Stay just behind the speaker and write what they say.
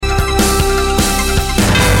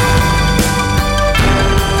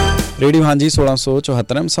Radio हांजी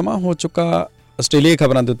 1674 ਸਮਾਂ ਹੋ ਚੁੱਕਾ ਆਸਟ੍ਰੇਲੀਆ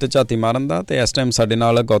ਖਬਰਾਂ ਦੇ ਉੱਤੇ ਝਾਤੀ ਮਾਰਨ ਦਾ। ਤੇ ਇਸ ਟਾਈਮ ਸਾਡੇ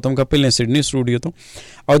ਨਾਲ ਗੌਤਮ ਕਪਿਲ ਨੇ ਸਿਡਨੀ ਸਟੂਡੀਓ ਤੋਂ।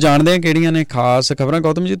 ਆਓ ਜਾਣਦੇ ਹਾਂ ਕਿਹੜੀਆਂ ਨੇ ਖਾਸ ਖਬਰਾਂ।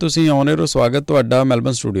 ਗੌਤਮ ਜੀ, ਤੁਸੀਂ ਆਨ 에ਅਰ ਹੋ, ਸਵਾਗਤ ਤੁਹਾਡਾ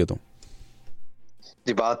ਮੈਲਬਨ ਸਟੂਡੀਓ ਤੋਂ।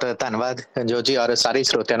 जी बहुत धन्यवाद जो जी, और सारे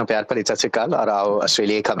ਸਰੋਤਿਆਂ ਨੂੰ ਪਿਆਰ ਭਰੀ ਸਤਿ ਸ਼੍ਰੀ ਅਕਾਲ। ਔਰ ਆਓ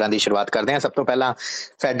ਆਸਟ੍ਰੇਲੀਆ ਖਬਰਾਂ ਦੀ ਸ਼ੁਰੂਆਤ ਕਰਦੇ ਹਾਂ। ਸਭ ਤੋਂ ਪਹਿਲਾਂ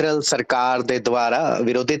ਫੈਡਰਲ ਸਰਕਾਰ ਦੇ ਦੁਆਰਾ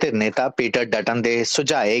ਵਿਰੋਧੀ ਧਿਰ ਨੇਤਾ ਪੀਟਰ ਡਟਨ ਦੇ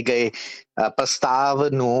ਸੁਝਾਏ ਗਏ ਪ੍ਰਸਤਾਵ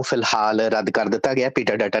ਨੂੰ ਫਿਲਹਾਲ ਰੱਦ ਕਰ ਦਿੱਤਾ ਗਿਆ।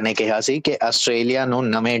 ਪੀਟਰ ਡਟਨ ਨੇ ਕਿਹਾ ਸੀ ਕਿ ਆਸਟ੍ਰੇਲੀਆ ਨੂੰ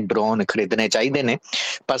ਨਵੇਂ ਡਰੋਨ ਖਰੀਦਣੇ ਚਾਹੀਦੇ ਨੇ।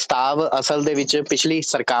 ਪ੍ਰਸਤਾਵ ਅਸਲ ਦੇ ਵਿੱਚ ਪਿਛਲੀ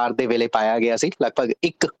ਸਰਕਾਰ ਦੇ ਵੇਲੇ ਪਾਇਆ ਗਿਆ ਸੀ, ਲਗਭਗ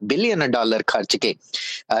 $1 ਬਿਲੀਅਨ ਖਰਚ ਕੇ,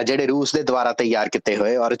 ਜਿਹੜੇ ਰੂਸ ਦੇ ਦੁਆਰਾ ਤਿਆਰ ਕੀਤੇ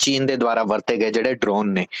ਹੋਏ ਔਰ ਚੀਨ ਦੇ ਦੁਆਰਾ ਵਰਤੇ ਗਏ ਜਿਹੜੇ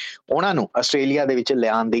ਡਰੋਨ ਨੇ, ਉਹਨਾਂ ਨੂੰ ਆਸਟ੍ਰੇਲੀਆ ਦੇ ਵਿੱਚ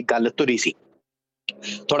ਲਿਆਉਣ ਦੀ ਗੱਲ ਤੁਰੀ ਸੀ।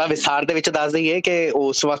 ਥੋੜਾ ਵਿਸਥਾਰ ਦੇ ਵਿੱਚ ਦੱਸ ਦਈਏ ਕਿ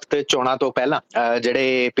ਉਸ ਵਕਤ ਚੋਣਾਂ ਤੋਂ ਪਹਿਲਾਂ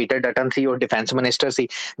ਜਿਹੜੇ ਪੀਟਰ ਡਟਨ ਸੀ, ਉਹ ਡਿਫੈਂਸ ਮਿਨਿਸਟਰ ਸੀ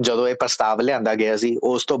ਜਦੋਂ ਇਹ ਪ੍ਰਸਤਾਵ ਲਿਆਂਦਾ ਗਿਆ ਸੀ।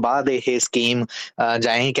 ਉਸ ਤੋਂ ਬਾਅਦ ਇਹ ਸਕੀਮ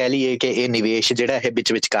ਜਾਂ ਹੀ ਕਹਿ ਲਈਏ ਕਿ ਇਹ ਨਿਵੇਸ਼ ਜਿਹੜਾ ਇਹ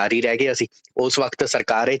ਵਿਚਕਾਰ ਹੀ ਰਹਿ ਗਿਆ ਸੀ। ਉਸ ਵਕਤ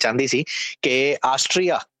ਸਰਕਾਰ ਇਹ ਚਾਹੁੰਦੀ ਸੀ ਕਿ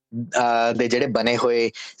ਆਸਟਰੀਆ ਦੇ ਜਿਹੜੇ ਬਣੇ ਹੋਏ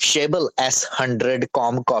ਸ਼ੇਬਲ S-100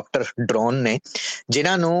 ਕਾਮਕਾਪਟਰ ਡਰੋਨ ਨੇ,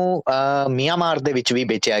 ਜਿਨ੍ਹਾਂ ਨੂੰ ਮਿਆਂਮਾਰ ਦੇ ਵਿੱਚ ਵੀ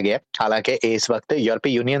ਵੇਚਿਆ ਗਿਆ। ਹਾਲਾਂਕਿ ਇਸ ਵਕਤ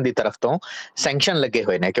ਯੂਰਪੀ ਯੂਨੀਅਨ ਦੀ ਤਰਫ ਤੋਂ ਸੈਂਕਸ਼ਨ ਲੱਗੇ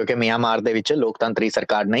ਹੋਏ ਨੇ, ਕਿਉਂਕਿ ਮਿਆਂਮਾਰ ਦੇ ਵਿੱਚ ਲੋਕਤੰਤਰੀ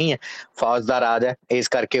ਸਰਕਾਰ ਨਹੀਂ ਹੈ, ਫੌਜ ਦਾ ਰਾਜ ਹੈ। ਇਸ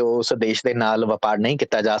ਕਰਕੇ ਉਸ ਦੇਸ਼ ਦੇ ਨਾਲ ਵਪਾਰ ਨਹੀਂ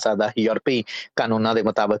ਕੀਤਾ ਜਾ ਸਕਦਾ ਯੂਰਪੀ ਕਾਨੂੰਨਾਂ ਦੇ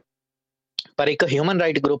ਮੁਤਾਬਕ। ਪਰ ਇੱਕ ਹਿਊਮਨ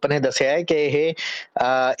ਰਾਈਟ ਗਰੁੱਪ ਨੇ ਦੱਸਿਆ ਹੈ ਕਿ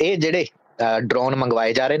ਇਹ ਜਿਹੜੇ ਡਰੋਨ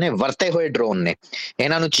ਮੰਗਵਾਏ ਜਾ ਰਹੇ ਨੇ, ਵਰਤੇ ਹੋਏ ਡਰੋਨ ਨੇ,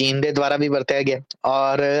 ਇਹਨਾਂ ਨੂੰ ਚੀਨ ਦੇ ਦੁਆਰਾ ਵੀ ਵਰਤਿਆ ਗਿਆ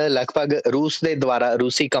ਔਰ ਲਗਭਗ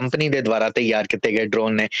ਰੂਸੀ ਕੰਪਨੀ ਦੇ ਦੁਆਰਾ ਤਿਆਰ ਕੀਤੇ ਗਏ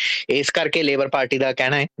ਡਰੋਨ ਨੇ। ਇਸ ਕਰਕੇ ਲੇਬਰ ਪਾਰਟੀ ਦਾ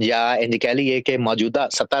ਕਹਿਣਾ ਹੈ, ਜਾਂ ਇੰਝ ਕਹਿ ਲਈਏ ਕਿ ਮੌਜੂਦਾ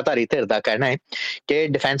ਸੱਤਾਧਾਰੀ ਧਿਰ ਦਾ ਕਹਿਣਾ ਹੈ ਕਿ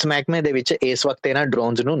ਡਿਫੈਂਸ ਮਹਿਕਮੇ ਦੇ ਵਿੱਚ ਇਸ ਵਕਤ ਇਹਨਾਂ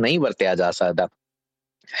ਡਰੋਨਸ ਨੂੰ ਨਹੀਂ ਵਰਤਿਆ ਜਾ ਸਕਦਾ।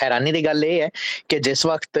 ਹੈਰਾਨੀ ਦੀ ਗੱਲ ਇਹ ਹੈ ਕਿ ਜਿਸ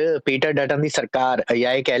ਵਕਤ ਪੀਟਰ ਡਟਨ ਦੀ ਸਰਕਾਰ,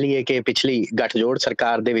 ਜਾਂ ਇਹ ਕਹਿ ਲਈਏ ਕਿ ਪਿਛਲੀ ਗੱਠਜੋੜ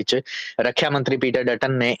ਸਰਕਾਰ ਦੇ ਵਿੱਚ ਰੱਖਿਆ ਮੰਤਰੀ ਪੀਟਰ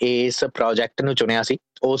ਡਟਨ ਨੇ ਇਸ ਪ੍ਰੋਜੈਕਟ ਨੂੰ ਚੁਣਿਆ ਸੀ,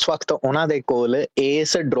 ਉਸ ਵਕਤ ਉਹਨਾਂ ਦੇ ਕੋਲ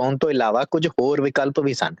ਇਸ ਡਰੋਨ ਤੋਂ ਇਲਾਵਾ ਕੁਝ ਹੋਰ ਵਿਕਲਪ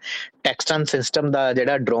ਵੀ ਸਨ। ਟੈਕਸਟਨ ਸਿਸਟਮ ਦਾ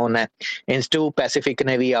ਜਿਹੜਾ ਡਰੋਨ ਹੈ, ਇੰਸਟੂ ਪੈਸੀਫਿਕ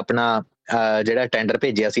ਨੇ ਵੀ ਆਪਣਾ ਜਿਹੜਾ ਟੈਂਡਰ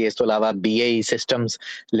ਭੇਜਿਆ ਸੀ। ਇਸ ਤੋਂ ਇਲਾਵਾ BAE ਸਿਸਟਮਸ,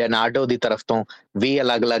 ਲਿਓਨਾਰਡੋ ਦੀ ਤਰਫ ਤੋਂ ਵੀ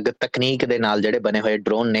ਅਲੱਗ-ਅਲੱਗ ਤਕਨੀਕ ਦੇ ਨਾਲ ਜਿਹੜੇ ਬਣੇ ਹੋਏ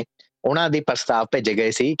ਡਰੋਨ ਨੇ, ਉਹਨਾਂ ਦੀ ਪ੍ਰਸਤਾਵ ਭੇਜੇ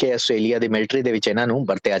ਗਏ ਸੀ ਕਿ ਆਸਟ੍ਰੇਲੀਆ ਦੀ ਮਿਲਟਰੀ ਦੇ ਵਿੱਚ ਇਹਨਾਂ ਨੂੰ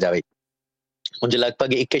ਵਰਤਿਆ ਜਾਵੇ। ਉਂਝ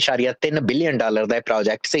ਲਗਭਗ $1.3 ਬਿਲੀਅਨ ਦਾ ਇਹ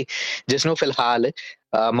ਪ੍ਰੋਜੈਕਟ ਸੀ, ਜਿਸ ਨੂੰ ਫਿਲਹਾਲ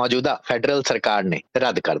ਮੌਜੂਦਾ ਫੈਡਰਲ ਸਰਕਾਰ ਨੇ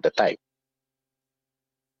ਰੱਦ ਕਰ ਦਿੱਤਾ ਹੈ।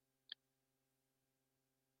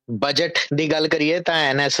 ਬਜਟ ਦੀ ਗੱਲ ਕਰੀਏ ਤਾਂ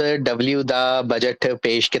NSW ਦਾ ਬਜਟ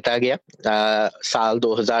ਪੇਸ਼ ਕੀਤਾ ਗਿਆ। ਸਾਲ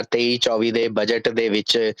 2023-24 ਦੇ ਬਜਟ ਦੇ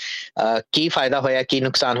ਵਿੱਚ ਕੀ ਫਾਇਦਾ ਹੋਇਆ, ਕੀ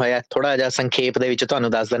ਨੁਕਸਾਨ ਹੋਇਆ, ਥੋੜਾ ਜਿਹਾ ਸੰਖੇਪ ਦੇ ਵਿੱਚ ਤੁਹਾਨੂੰ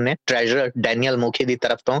ਦੱਸ ਦਿੰਦੇ ਹਾਂ। ਟ੍ਰੈਜਰਰ ਡੈਨੀਅਲ ਮੁਖੀ ਦੀ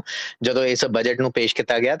ਤਰਫ ਤੋਂ ਜਦੋਂ ਇਸ ਬਜਟ ਨੂੰ ਪੇਸ਼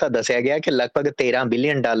ਕੀਤਾ ਗਿਆ ਤਾਂ ਦੱਸਿਆ ਗਿਆ ਕਿ ਲਗਭਗ $13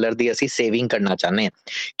 ਬਿਲੀਅਨ ਦੀ ਅਸੀਂ ਸੇਵਿੰਗ ਕਰਨਾ ਚਾਹੁੰਦੇ ਹਾਂ,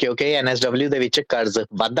 ਕਿਉਂਕਿ NSW ਦੇ ਵਿੱਚ ਕਰਜ਼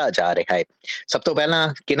ਵੱਧਦਾ ਜਾ ਰਿਹਾ ਹੈ। ਸਭ ਤੋਂ ਪਹਿਲਾਂ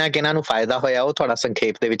ਕਿਹਨਾਂ ਨੂੰ ਫਾਇਦਾ ਹੋਇਆ ਉਹ ਥੋੜਾ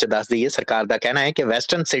ਸੰਖੇਪ ਦੇ ਵਿੱਚ ਦੱਸ ਦਈਏ। ਸਰਕਾਰ ਦਾ ਕਹਿਣਾ ਹੈ ਕਿ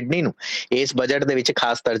ਵੈਸਟਰਨ ਸਿਡਨੀ ਨੂੰ ਇਸ ਬਜਟ ਦੇ ਵਿੱਚ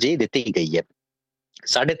ਖਾਸ ਤਰਜੀਹ ਦਿੱਤੀ ਗਈ ਹੈ।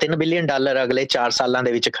 $3.5 ਬਿਲੀਅਨ ਅਗਲੇ 4 ਸਾਲਾਂ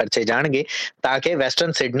ਦੇ ਵਿੱਚ ਖਰਚੇ ਜਾਣਗੇ ਤਾਂ ਕਿ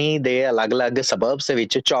ਵੈਸਟਰਨ ਸਿਡਨੀ ਦੇ ਅਲੱਗ-ਅਲੱਗ ਸਬਰਬਸ ਦੇ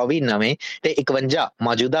ਵਿੱਚ 24 ਨਵੇਂ ਤੇ 51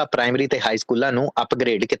 ਮੌਜੂਦਾ ਪ੍ਰਾਇਮਰੀ ਤੇ ਹਾਈ ਸਕੂਲਾਂ ਨੂੰ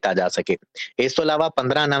ਅਪਗ੍ਰੇਡ ਕੀਤਾ ਜਾ ਸਕੇ। ਇਸ ਤੋਂ ਇਲਾਵਾ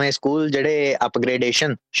 15 ਨਵੇਂ ਸਕੂਲ ਜਿਹੜੇ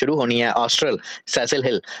ਅਪਗ੍ਰੇਡੇਸ਼ਨ ਸ਼ੁਰੂ ਹੋਣੀ ਹੈ ਆਸਟਰਲ, ਸੈਸਿਲ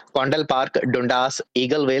ਹਿਲ, ਕੌਂਡਲ ਪਾਰਕ, ਡੁੰਡਾਸ,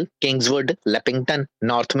 ਈਗਲਵੇਲ, ਕਿੰਗਸਵੁੱਡ, ਲੈਪਿੰਗਟਨ,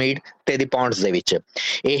 ਨਾਰਥਮੀਡ ਤੇ ਦੀ ਪੌਂਡਸ ਦੇ ਵਿੱਚ।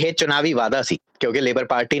 ਇਹ ਚੁਣਾਵੀ ਵਾਅਦਾ ਸੀ, ਕਿਉਂਕਿ ਲੇਬਰ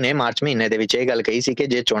ਪਾਰਟੀ ਨੇ ਮਾਰਚ ਮਹੀਨੇ ਦੇ ਵਿੱਚ ਇਹ ਗੱਲ ਕਹੀ ਸੀ ਕਿ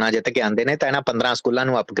ਜੇ ਚੋਣਾਂ ਜਿੱਤ ਕੇ ਆਉਂਦੇ ਨੇ ਤਾਂ ਇਹਨਾਂ 15 ਸਕੂਲਾਂ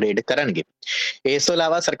ਨੂੰ ਅਪਗ੍ਰੇਡ ਕਰਨਗੇ। ਇਸ ਤੋਂ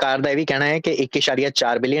ਇਲਾਵਾ ਸਰਕਾਰ ਦਾ ਇਹ ਵੀ ਕਹਿਣਾ ਹੈ ਕਿ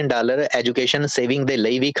 $1.4 ਬਿਲੀਅਨ ਐਜੂਕੇਸ਼ਨ ਸੇਵਿੰਗ ਦੇ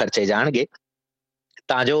ਲਈ ਵੀ ਖਰਚੇ ਜਾਣਗੇ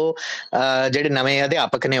ਤਾਂ ਜੋ ਜਿਹੜੇ ਨਵੇਂ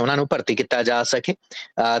ਅਧਿਆਪਕ ਨੇ ਉਹਨਾਂ ਨੂੰ ਭਰਤੀ ਕੀਤਾ ਜਾ ਸਕੇ।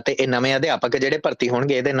 ਤੇ ਇਹ ਨਵੇਂ ਅਧਿਆਪਕ ਜਿਹੜੇ ਭਰਤੀ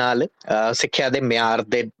ਹੋਣਗੇ, ਇਹਦੇ ਨਾਲ ਸਿੱਖਿਆ ਦੇ ਮਿਆਰ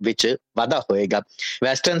ਦੇ ਵਿੱਚ ਵਾਧਾ ਹੋਏਗਾ।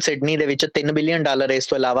 ਵੈਸਟਰਨ ਸਿਡਨੀ ਦੇ ਵਿੱਚ $3 ਬਿਲੀਅਨ ਇਸ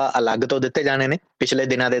ਤੋਂ ਇਲਾਵਾ ਅਲੱਗ ਤੋਂ ਦਿੱਤੇ ਜਾਣੇ ਨੇ। ਪਿਛਲੇ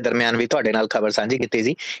ਦਿਨਾਂ ਦੇ ਦਰਮਿਆਨ ਵੀ ਤੁਹਾਡੇ ਨਾਲ ਖਬਰ ਸਾਂਝੀ ਕੀਤੀ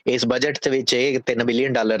ਸੀ। ਇਸ ਬਜਟ ਦੇ ਵਿੱਚ ਇਹ $3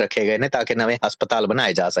 ਬਿਲੀਅਨ ਰੱਖੇ ਗਏ ਨੇ ਤਾਂ ਕਿ ਨਵੇਂ ਹਸਪਤਾਲ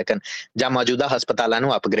ਬਣਾਏ ਜਾ ਸਕਣ ਜਾਂ ਮੌਜੂਦਾ ਹਸਪਤਾਲਾਂ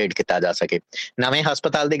ਨੂੰ ਅਪਗ੍ਰੇਡ ਕੀਤਾ ਜਾ ਸਕੇ। ਨਵੇਂ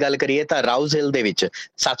ਹਸਪਤਾਲ ਦੀ ਗੱਲ ਕਰੀਏ ਤਾਂ ਰਾਊਜ਼ ਹਿਲ ਦੇ ਵਿੱਚ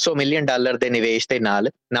 $700 ਮਿਲੀਅਨ ਦੇ ਨਿਵੇਸ਼ ਦੇ ਨਾਲ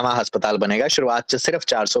ਨਵਾਂ ਹਸਪਤਾਲ ਬਣੇਗਾ। ਸ਼ੁਰੂਆਤ 'ਚ ਸਿਰਫ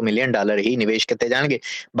 $400 ਮਿਲੀਅਨ ਹੀ ਨਿਵੇਸ਼ ਕੀਤੇ ਜਾਣਗੇ,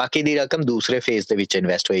 ਬਾਕੀ ਦੀ ਰਕਮ ਦੂਸਰੇ ਫੇਜ਼ ਦੇ ਵਿੱਚ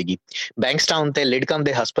ਇਨਵੈਸਟ ਹੋਏਗੀ। ਬੈਂਕਸਟਾਊਨ ਤੇ ਲਿਡਕਮ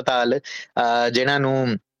ਦੇ ਹਸਪਤਾਲ ਜਿਨ੍ਹਾਂ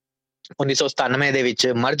ਨੂੰ 1997 ਦੇ ਵਿੱਚ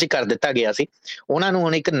ਮਰਜ ਕਰ ਦਿੱਤਾ ਗਿਆ ਸੀ, ਉਹਨਾਂ ਨੂੰ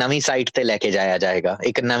ਹੁਣ ਇੱਕ ਨਵੀਂ ਸਾਈਟ ਤੇ ਲੈ ਕੇ ਜਾਇਆ ਜਾਏਗਾ।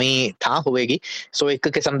 ਇੱਕ ਨਵੀਂ ਥਾਂ ਹੋਵੇਗੀ, ਸੋ ਇੱਕ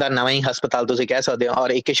ਕਿਸਮ ਦਾ ਨਵਾਂ ਹੀ ਹਸਪਤਾਲ ਤੁਸੀਂ ਕਹਿ ਸਕਦੇ ਹੋ।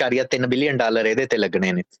 ਔਰ $1.3 ਬਿਲੀਅਨ ਇਹਦੇ ਤੇ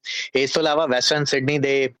ਲੱਗਣੇ ਨੇ। ਇਸ ਤੋਂ ਇਲਾਵਾ ਵੈਸਟਰਨ ਸਿਡਨੀ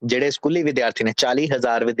ਦੇ ਜਿਹੜੇ ਸਕੂਲੀ ਵਿਦਿਆਰਥੀ ਨੇ,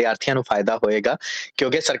 40,000 ਵਿਦਿਆਰਥੀਆਂ ਨੂੰ ਫਾਇਦਾ ਹੋਏਗਾ,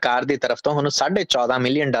 ਕਿਉਂਕਿ ਸਰਕਾਰ ਦੀ ਤਰਫ ਤੋਂ ਹੁਣ $14.5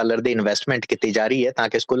 ਮਿਲੀਅਨ ਦੀ ਇਨਵੈਸਟਮੈਂਟ ਕੀਤੀ ਜਾ ਰਹੀ ਹੈ ਤਾਂ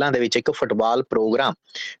ਕਿ ਸਕੂਲਾਂ ਦੇ ਵਿੱਚ ਇੱਕ ਫੁੱਟਬਾਲ ਪ੍ਰੋਗਰਾਮ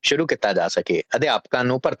ਸ਼ੁਰੂ ਕੀਤਾ ਜਾ ਸਕੇ। ਅਧਿਆਪਕਾਂ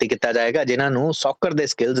ਨੂੰ ਭਰਤੀ ਕੀਤਾ ਜਾਏਗਾ ਜਿਨ੍ਹਾਂ ਨੂੰ ਸੌਕਰ ਦੇ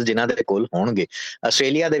ਸਕਿੱਲਸ ਜਿਨ੍ਹਾਂ ਦੇ ਕੋਲ ਹੋਣਗੇ।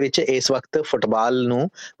 ਆਸਟ੍ਰੇਲੀਆ ਦੇ ਵਿੱਚ ਇਸ ਵਕਤ ਫੁੱਟਬਾਲ ਨੂੰ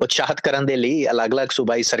ਉਤਸ਼ਾਹਿਤ ਕਰਨ ਦੇ ਲਈ ਅਲੱਗ-ਅਲੱਗ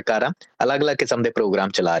ਸੂਬਾਈ ਸਰਕਾਰਾਂ ਅਲੱਗ-ਅਲੱਗ ਕਿਸਮ ਦੇ ਪ੍ਰੋਗਰਾਮ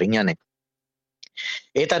ਚਲਾ ਰਹੀਆਂ ਨੇ।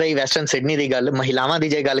 ਇਹ ਤਾਂ ਰਹੀ ਵੈਸਟਰਨ ਸਿਡਨੀ ਦੀ ਗੱਲ। ਮਹਿਲਾਵਾਂ ਦੀ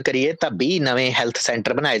ਜੇ ਗੱਲ ਕਰੀਏ ਤਾਂ 20 ਨਵੇਂ ਹੈਲਥ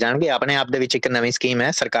ਸੈਂਟਰ ਬਣਾਏ ਜਾਣਗੇ। ਆਪਣੇ ਆਪ ਦੇ ਵਿੱਚ ਇੱਕ ਨਵੀਂ ਸਕੀਮ ਹੈ।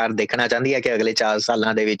 ਸਰਕਾਰ ਦੇਖਣਾ ਚਾਹੁੰਦੀ ਹੈ ਕਿ ਅਗਲੇ 4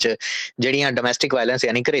 ਸਾਲਾਂ ਦੇ ਵਿੱਚ ਜਿਹੜੀਆਂ ਡੋਮੈਸਟਿਕ ਵਾਇਲੈਂਸ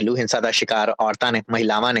ਯਾਨੀ ਘਰੇਲੂ ਹਿੰਸਾ ਦਾ ਸ਼ਿਕਾਰ ਔਰਤਾਂ ਨੇ,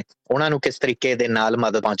 ਮਹਿਲਾਵਾਂ ਨੇ, ਉਹਨਾਂ ਨੂੰ ਕਿਸ ਤਰੀਕੇ ਦੇ ਨਾਲ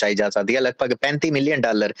ਮਦਦ ਪਹੁੰਚਾਈ ਜਾ ਸਕਦੀ ਹੈ। ਲਗਭਗ $35 ਮਿਲੀਅਨ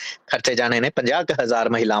ਖਰਚੇ ਜਾਣੇ ਨੇ। 50,000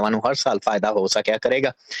 ਮਹਿਲਾਵਾਂ ਨੂੰ ਹਰ ਸਾਲ ਫਾਇਦਾ ਹੋ ਸਕਿਆ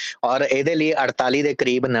ਕਰੇਗਾ। ਔਰ ਇਹਦੇ ਲਈ 48 ਦੇ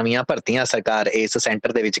ਕਰੀਬ ਨਵੀਆਂ ਭਰਤੀਆਂ ਸਰਕਾਰ ਇਸ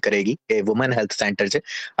ਸੈਂਟਰ ਦੇ ਵਿੱਚ ਕਰੇਗੀ। ਇਹ ਵੂਮਨ ਹੈਲਥ ਸੈਂਟਰ 'ਚ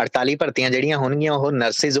 48 ਭਰਤੀਆਂ ਜਿਹੜੀਆਂ ਹੋਣਗੀਆਂ ਉਹ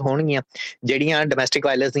ਨਰਸਿਸ ਹੋਣਗੀਆਂ, ਜਿਹੜੀਆਂ ਡੋਮੈਸਟਿਕ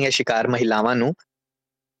ਵਾਇਲੈਂਸ ਦੀਆਂ ਸ਼ਿਕਾਰ ਮਹਿਲਾਵਾਂ ਨੂੰ,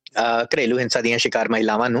 ਘਰੇਲੂ ਹਿੰਸਾ ਦੀਆਂ ਸ਼ਿਕਾਰ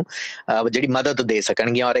ਮਹਿਲਾਵਾਂ ਨੂੰ ਜਿਹੜੀ ਮਦਦ ਦੇ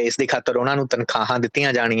ਸਕਣਗੀਆਂ। ਔਰ ਇਸ ਦੀ ਖਾਤਰ ਉਹਨਾਂ ਨੂੰ ਤਨਖਾਹਾਂ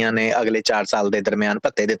ਦਿੱਤੀਆਂ ਜਾਣੀਆਂ ਨੇ। ਅਗਲੇ 4 ਸਾਲ ਦੇ ਦਰਮਿਆਨ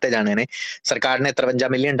ਭੱਤੇ ਦਿੱਤੇ ਜਾਣੇ ਨੇ। ਸਰਕਾਰ ਨੇ $53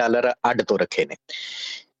 ਮਿਲੀਅਨ ਅੱਡ ਤੋਂ ਰੱਖੇ ਨੇ।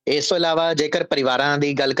 ਇਸ ਤੋਂ ਇਲਾਵਾ ਜੇਕਰ ਪਰਿਵਾਰਾਂ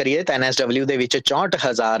ਦੀ ਗੱਲ ਕਰੀਏ ਤਾਂ NSW ਦੇ ਵਿੱਚ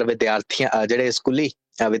 64,000 ਵਿਦਿਆਰਥੀਆਂ, ਜਿਹੜੇ ਸਕੂਲੀ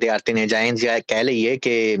ਵਿਦਿਆਰਥੀ ਨੇ, ਜਾਂ ਕਹਿ ਲਈਏ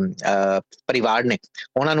ਕਿ ਪਰਿਵਾਰ ਨੇ,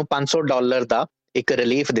 ਉਹਨਾਂ ਨੂੰ $500 ਦਾ ਇੱਕ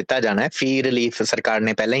ਰਿਲੀਫ ਦਿੱਤਾ ਜਾਣਾ ਹੈ। ਫੀ ਰਿਲੀਫ ਸਰਕਾਰ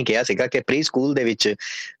ਨੇ ਪਹਿਲਾਂ ਹੀ ਕਿਹਾ ਸੀਗਾ ਕਿ ਪ੍ਰੀ ਸਕੂਲ ਦੇ ਵਿੱਚ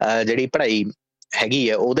ਜਿਹੜੀ ਪੜ੍ਹਾਈ ਹੈਗੀ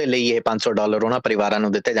ਹੈ ਉਹਦੇ ਲਈ ਇਹ $500 ਉਹਨਾਂ ਪਰਿਵਾਰਾਂ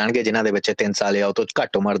ਨੂੰ ਦਿੱਤੇ ਜਾਣਗੇ ਜਿਨ੍ਹਾਂ ਦੇ ਬੱਚੇ 3 ਸਾਲ ਜਾਂ ਉਹ ਤੋਂ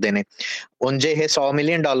ਘੱਟ ਉਮਰ ਦੇ ਨੇ। ਉਂਝ ਇਹ $100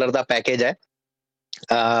 ਮਿਲੀਅਨ ਦਾ ਪੈਕੇਜ ਹੈ।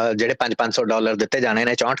 ਜਿਹੜੇ $500 ਦਿੱਤੇ ਜਾਣੇ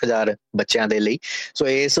ਨੇ 64,000 ਬੱਚਿਆਂ ਦੇ ਲਈ। ਸੋ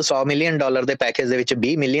ਇਸ $100 ਮਿਲੀਅਨ ਦੇ ਪੈਕੇਜ ਦੇ ਵਿੱਚ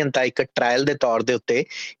 20 ਮਿਲੀਅਨ ਤਾਂ ਇੱਕ ਟ੍ਰਾਇਲ ਦੇ ਤੌਰ ਦੇ ਉੱਤੇ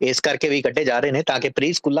ਇਸ ਕਰਕੇ ਵੀ ਕੱਢੇ ਜਾ ਰਹੇ ਨੇ ਤਾਂ ਕਿ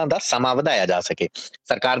ਪ੍ਰੀ ਸਕੂਲਾਂ ਦਾ ਸਮਾਂ ਵਧਾਇਆ ਜਾ ਸਕੇ।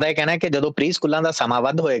 ਸਰਕਾਰ ਦਾ ਇਹ ਕਹਿਣਾ ਹੈ ਕਿ ਜਦੋਂ ਪ੍ਰੀ ਸਕੂਲਾਂ ਦਾ ਸਮਾਂ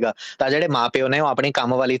ਵੱਧ ਹੋਏਗਾ ਤਾਂ ਜਿਹੜੇ ਮਾਪਿਓ ਨੇ ਉਹ ਆਪਣੀ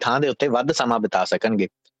ਕੰਮ ਵਾਲੀ ਥਾਂ ਦੇ ਉੱਤੇ ਵੱਧ ਸਮਾਂ ਬਿਤਾ ਸਕਣਗੇ।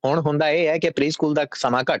 ਹੁਣ ਹੁੰਦਾ ਇਹ ਹੈ ਕਿ ਪ੍ਰੀ ਸਕੂਲ ਦਾ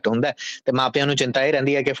ਸਮਾਂ ਘੱਟ ਹੁੰਦਾ ਤੇ ਮਾਪਿਆਂ ਨੂੰ ਚਿੰਤਾ ਇਹ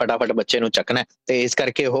ਰਹਿੰਦੀ ਹੈ ਕਿ ਫਟਾਫਟ ਬੱਚੇ ਨੂੰ ਚੱਕਣਾ, ਤੇ ਇਸ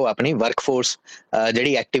ਕਰਕੇ ਉਹ ਆਪਣੀ ਵਰਕਫੋਰਸ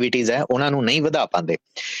ਜਿਹੜੀ ਐਕਟੀਵਿਟੀਜ਼ ਹੈ ਉਹਨਾਂ ਨੂੰ ਨਹੀਂ ਵਧਾ ਪਾਉਂਦੇ।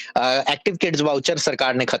 ਐਕਟਿਵ ਕਿਡਸ ਵਾਊਚਰ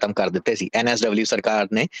ਸਰਕਾਰ ਨੇ ਖਤਮ ਕਰ ਦਿੱਤੇ ਸੀ। NSW ਸਰਕਾਰ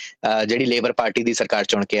ਨੇ, ਜਿਹੜੀ ਲੇਬਰ ਪਾਰਟੀ ਦੀ ਸਰਕਾਰ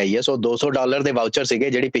ਚੁਣ ਕੇ ਆਈ ਹੈ। ਸੋ $200 ਦੇ ਵਾਊਚਰ ਸੀਗੇ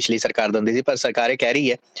ਜਿਹੜੀ ਪਿਛਲੀ ਸਰਕਾਰ ਦਿੰਦੀ ਸੀ, ਪਰ ਸਰਕਾਰ ਇਹ ਕਹਿ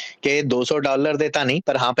ਰਹੀ ਹੈ ਕਿ $200 ਦੇ ਤਾਂ ਨਹੀਂ,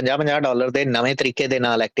 ਪਰ ਹਾਂ $50 ਦੇ ਨਵੇਂ ਤਰੀਕੇ ਦੇ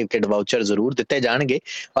ਨਾਲ ਐਕਟਿਵ ਕਿਡ ਵਾਊਚਰ ਜ਼ਰੂਰ ਦਿੱਤੇ ਜਾਣਗੇ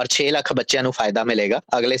ਔਰ 6 ਲੱਖ ਬੱਚਿਆਂ ਨੂੰ ਫਾਇਦਾ ਮਿਲੇਗਾ।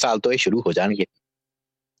 ਅਗਲੇ ਸਾਲ ਤੋਂ ਇਹ ਸ਼ੁਰੂ ਹੋ ਜਾਣਗੇ।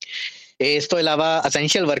 ਇਸ ਤੋਂ ਇਲਾਵਾ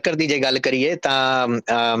ਅਸੈਂਸ਼ੀਅਲ ਵਰਕਰ ਦੀ ਜੇ ਗੱਲ ਕਰੀਏ ਤਾਂ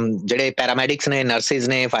ਜਿਹੜੇ ਪੈਰਾਮੈਡਿਕਸ ਨੇ, ਨਰਸਿਸ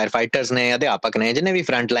ਨੇ, ਫਾਇਰ ਫਾਈਟਰਸ ਨੇ, ਅਧਿਆਪਕ ਨੇ, ਜਿੰਨੇ ਵੀ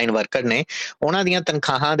ਫਰੰਟ ਲਾਈਨ ਵਰਕਰ ਨੇ, ਉਹਨਾਂ ਦੀਆਂ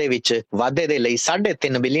ਤਨਖਾਹਾਂ ਦੇ ਵਿੱਚ ਵਾਧੇ ਦੇ ਲਈ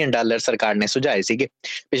 $3.5 ਬਿਲੀਅਨ ਸਰਕਾਰ ਨੇ ਸੁਝਾਏ ਸੀਗੇ।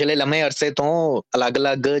 ਪਿਛਲੇ ਲੰਮੇ ਅਰਸੇ ਤੋਂ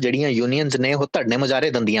ਅਲੱਗ-ਅਲੱਗ ਜਿਹੜੀਆਂ ਯੂਨੀਅਨਸ ਨੇ ਉਹ ਧਰਨੇ ਮੁਜ਼ਾਹਰੇ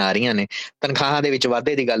ਦਿੰਦੀਆਂ ਆ ਰਹੀਆਂ ਨੇ। ਤਨਖਾਹਾਂ ਦੇ ਵਿੱਚ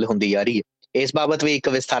ਵਾਧੇ ਦੀ ਗੱਲ ਹੁੰਦੀ ਆ ਰਹੀ ਹੈ। ਇਸ ਬਾਬਤ ਵੀ ਇੱਕ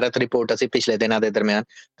ਵਿਸਥਾਰਤ ਰਿਪੋਰਟ ਅਸੀਂ ਪਿਛਲੇ ਦਿਨਾਂ ਦੇ ਦਰਮਿਆਨ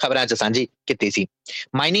ਖਬਰਾਂ 'ਚ ਸਾਂਝੀ ਕੀਤੀ ਸੀ।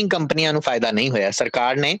 ਮਾਈਨਿੰਗ ਕੰਪਨੀਆਂ ਨੂੰ ਫਾਇਦਾ ਨਹੀਂ ਹੋਇਆ।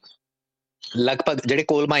 ਸਰਕਾਰ ਨੇ ਲਗਭਗ ਜਿਹੜੇ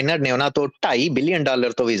ਕੋਲ ਮਾਈਨਰ ਨੇ ਉਹਨਾਂ ਤੋਂ $2.5 ਬਿਲੀਅਨ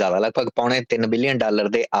ਤੋਂ ਵੀ ਜ਼ਿਆਦਾ, ਲਗਭਗ $3.25 ਬਿਲੀਅਨ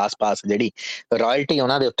ਦੇ ਆਸ-ਪਾਸ ਜਿਹੜੀ ਰਾਇਲਟੀ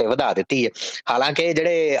ਉਹਨਾਂ ਦੇ ਉੱਤੇ ਵਧਾ ਦਿੱਤੀ ਹੈ। ਹਾਲਾਂਕਿ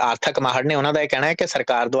ਜਿਹੜੇ ਆਰਥਿਕ ਮਾਹਰ ਨੇ ਉਹਨਾਂ ਦਾ ਇਹ ਕਹਿਣਾ ਹੈ ਕਿ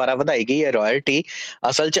ਸਰਕਾਰ ਦੁਆਰਾ ਵਧਾਈ ਗਈ ਇਹ ਰਾਇਲਟੀ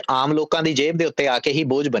ਅਸਲ 'ਚ ਆਮ ਲੋਕਾਂ ਦੀ ਜੇਬ ਦੇ ਉੱਤੇ ਆ ਕੇ ਹੀ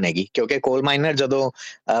ਬੋਝ ਬਣੇਗੀ, ਕਿਉਂਕਿ ਕੋਲ ਮਾਈਨਰ ਜਦੋਂ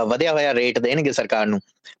ਵਧਿਆ ਹੋਇਆ ਰੇਟ ਦੇਣਗੇ ਸਰਕਾਰ ਨੂੰ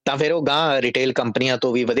ਤਾਂ ਫਿਰ ਉਹ ਗਾਂ ਰਿਟੇਲ ਕੰਪਨੀਆਂ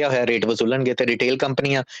ਤੋਂ ਵੀ ਵਧਿਆ ਹੋਇਆ ਰੇਟ ਵਸੂਲਣਗੇ ਤੇ ਰਿਟੇਲ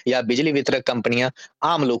ਕੰਪਨੀਆਂ ਜਾਂ ਬਿਜਲੀ ਵਿਤਰਕ ਕੰਪਨੀਆਂ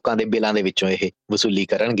ਆਮ ਲੋਕਾਂ ਦੇ ਬਿੱਲਾਂ ਦੇ ਵਿੱਚੋਂ ਇਹ ਵਸੂਲੀ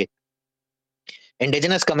ਕਰਨਗੇ।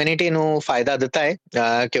 ਇੰਡੀਜਨਸ ਕਮਿਊਨਿਟੀ ਨੂੰ ਫਾਇਦਾ ਦਿੱਤਾ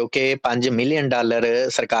ਹੈ ਕਿਉਂਕਿ $5 ਮਿਲੀਅਨ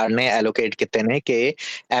ਸਰਕਾਰ ਨੇ ਐਲੋਕੇਟ ਕੀਤੇ ਨੇ ਕਿ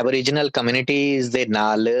ਐਬੋਰੀਜਨਲ ਕਮਿਊਨਿਟੀਜ਼ ਦੇ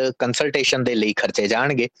ਨਾਲ ਕੰਸਲਟੇਸ਼ਨ ਦੇ ਲਈ ਖਰਚੇ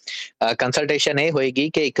ਜਾਣਗੇ। ਕੰਸਲਟੇਸ਼ਨ ਇਹ ਹੋਏਗੀ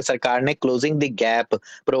ਕਿ ਇੱਕ ਸਰਕਾਰ ਨੇ ਕਲੋਜ਼ਿੰਗ ਦੀ ਗੈਪ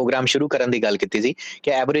ਪ੍ਰੋਗਰਾਮ ਸ਼ੁਰੂ ਕਰਨ ਦੀ ਗੱਲ ਕੀਤੀ ਸੀ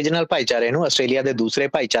ਕਿ ਐਬੋਰੀਜਨਲ ਭਾਈਚਾਰੇ ਨੂੰ ਆਸਟ੍ਰੇਲੀਆ ਦੇ ਦੂਸਰੇ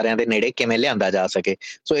ਭਾਈਚਾਰਿਆਂ ਦੇ ਨੇੜੇ ਕਿਵੇਂ ਲਿਆਂਦਾ ਜਾ ਸਕੇ।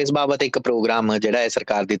 ਸੋ ਇਸ ਬਾਬਤ ਇੱਕ ਪ੍ਰੋਗਰਾਮ ਜਿਹੜਾ ਹੈ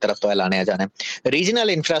ਸਰਕਾਰ ਦੀ ਤਰਫ ਤੋਂ ਐਲਾਨਿਆ ਜਾਣਾ ਹੈ।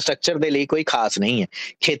 ਰੀਜਨਲ ਇਨਫਰਾਸਟ੍ਰਕਚਰ ਦੇ ਲਈ ਕੋਈ ਖਾਸ ਨਹੀਂ ਹੈ।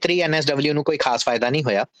 ਖੇਤਰੀ NSW ਨੂੰ ਕੋਈ ਖਾਸ ਫਾਇਦਾ ਨਹੀਂ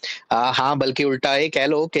ਹੋਇਆ। ਹਾਂ, ਬਲਕਿ ਉਲਟਾ ਇਹ ਕਹਿ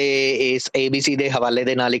ਲਓ ਕਿ ਇਸ ABC ਦੇ ਹਵਾਲੇ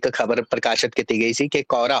ਦੇ ਨਾਲ ਇੱਕ ਖਬਰ ਪ੍ਰਕਾਸ਼ਿਤ ਕੀਤੀ ਗਈ ਸੀ ਕਿ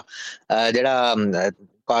ਕੋਰਾ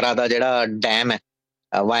ਦਾ ਜਿਹੜਾ ਡੈਮ ਹੈ,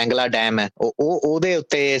 ਵਾਇੰਗਲਾ ਡੈਮ ਹੈ, ਉਹਦੇ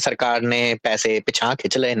ਉੱਤੇ ਸਰਕਾਰ ਨੇ ਪੈਸੇ ਪਿਛਾਂ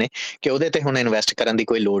ਖਿੱਚ ਲਏ ਨੇ ਕਿ ਉਹਦੇ ਤੇ ਹੁਣ ਇਨਵੈਸਟ ਕਰਨ ਦੀ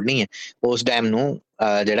ਕੋਈ ਲੋੜ ਨਹੀਂ ਹੈ। ਉਸ ਡੈਮ ਨੂੰ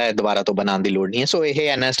ਜਿਹੜਾ ਹੈ ਦੁਬਾਰਾ ਤੋਂ ਬਣਾਉਣ ਦੀ ਲੋੜ ਨਹੀਂ ਹੈ। ਸੋ ਇਹ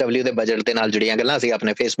NSW ਦੇ ਬਜਟ ਦੇ ਨਾਲ ਜੁੜੀਆਂ ਗੱਲਾਂ ਅਸੀਂ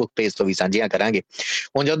ਆਪਣੇ ਫੇਸਬੁੱਕ ਪੇਜ ਤੋਂ ਵੀ ਸਾਂਝੀਆਂ ਕਰਾਂਗੇ।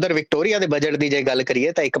 ਹੁਣ ਉਧਰ ਵਿਕਟੋਰੀਆ ਦੇ ਬਜਟ ਦੀ ਜੇ ਗੱਲ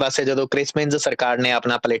ਕਰੀਏ ਤਾਂ ਇੱਕ ਪਾਸੇ ਜਦੋਂ ਕ੍ਰਿਸ ਮਿੰਜ਼ ਸਰਕਾਰ ਨੇ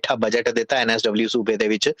ਆਪਣਾ ਪਲੇਠਾ ਬਜਟ ਦਿੱਤਾ NSW ਸੂਬੇ ਦੇ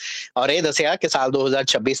ਵਿੱਚ ਔਰ ਇਹ ਦੱਸਿਆ ਕਿ ਸਾਲ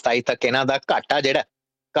 2026-27 ਤੱਕ ਇਹਨਾਂ ਦਾ ਘਾਟਾ ਜਿਹੜਾ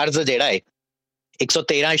ਕਰਜ਼ ਜਿਹੜਾ ਹੈ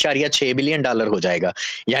 $113.6 ਬਿਲੀਅਨ ਹੋ ਜਾਏਗਾ।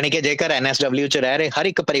 ਯਾਨੀ ਕਿ ਜੇਕਰ NSW 'ਚ ਰਹਿ ਰਹੇ ਹਰ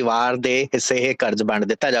ਇੱਕ ਪਰਿਵਾਰ ਦੇ ਹਿੱਸੇ ਇਹ ਕਰਜ਼ ਵੰਡ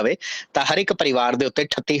ਦਿੱਤਾ ਜਾਵੇ ਤਾਂ ਹਰ ਇੱਕ ਪਰਿਵਾਰ ਦੇ ਉੱਤੇ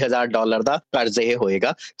 $38,000 ਦਾ ਕਰਜ਼ ਇਹ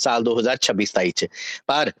ਹੋਏਗਾ ਸਾਲ 2026-27 'ਚ।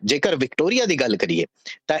 ਪਰ ਜੇਕਰ ਵਿਕਟੋਰੀਆ ਦੀ ਗੱਲ ਕਰੀਏ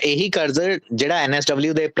ਤਾਂ ਇਹੀ ਕਰਜ਼ ਜਿਹੜਾ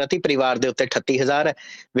NSW ਦੇ ਪ੍ਰਤੀ ਪਰਿਵਾਰ ਦੇ ਉੱਤੇ 38,000 ਹੈ,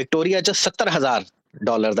 ਵਿਕਟੋਰੀਆ 'ਚ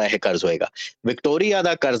 $70,000 ਦਾ ਇਹ ਕਰਜ਼ ਹੋਏਗਾ। ਵਿਕਟੋਰੀਆ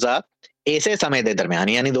ਦਾ ਕਰਜ਼ਾ ਇਸੇ ਸਮੇਂ ਦੇ ਦਰਮਿਆਨ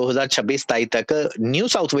ਯਾਨੀ 2026-27 ਤੱਕ ਨਿਊ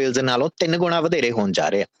ਸਾਊਥ ਵੇਲਜ਼ ਨਾਲੋਂ 3 ਗੁਣਾ ਵਧੇਰੇ ਹੋਣ ਜਾ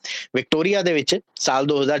ਰਿਹਾ। ਵਿਕਟੋਰੀਆ ਦੇ ਵਿੱਚ ਸਾਲ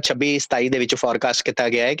 2026-27 ਦੇ ਵਿੱਚ ਫੋਰਕਾਸਟ ਕੀਤਾ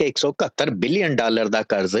ਗਿਆ ਹੈ ਕਿ $171 ਬਿਲੀਅਨ ਦਾ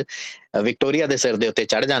ਕਰਜ਼ ਵਿਕਟੋਰੀਆ ਦੇ ਸਿਰ ਦੇ ਉੱਤੇ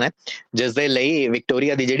ਚੜ ਜਾਣਾ, ਜਿਸ ਦੇ ਲਈ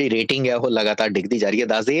ਵਿਕਟੋਰੀਆ ਦੀ ਜਿਹੜੀ ਰੇਟਿੰਗ ਹੈ ਉਹ ਲਗਾਤਾਰ ਡਿੱਗਦੀ ਜਾ ਰਹੀ ਹੈ।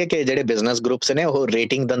 ਦੱਸ ਦਈਏ ਕਿ ਜਿਹੜੇ ਬਿਜ਼ਨਸ ਗਰੁੱਪਸ ਨੇ ਉਹ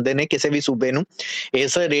ਰੇਟਿੰਗ ਦਿੰਦੇ ਨੇ ਕਿਸੇ ਵੀ ਸੂਬੇ ਨੂੰ।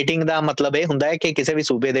 ਇਸ ਰੇਟਿੰਗ ਦਾ ਮਤਲਬ ਇਹ ਹੁੰਦਾ ਹੈ ਕਿ ਕਿਸੇ ਵੀ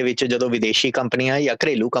ਸੂਬੇ ਦੇ ਵਿੱਚ ਜਦੋਂ ਵਿਦੇਸ਼ੀ ਕੰਪਨੀਆਂ ਜਾਂ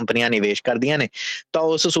ਘਰੇਲੂ ਕੰਪਨੀਆਂ ਨਿਵੇਸ਼ ਕਰਦੀਆਂ ਨੇ ਤਾਂ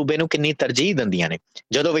ਉਸ ਸੂਬੇ ਨੂੰ ਕਿੰਨੀ ਤਰਜੀਹ ਦਿੰਦੀਆਂ ਨੇ।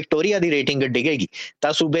 ਜਦੋਂ ਵਿਕਟੋਰੀਆ ਦੀ ਰੇਟਿੰਗ ਡਿੱਗੇਗੀ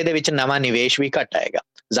ਤਾਂ ਸੂਬੇ ਦੇ ਵਿੱਚ ਨਵਾਂ ਨਿਵੇਸ਼ ਵੀ ਘੱਟ ਆਏਗਾ।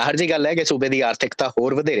 ਜ਼ਾਹਰ ਜੀ ਗੱਲ ਹੈ ਕਿ ਸੂਬੇ ਦੀ ਆਰਥਿਕਤਾ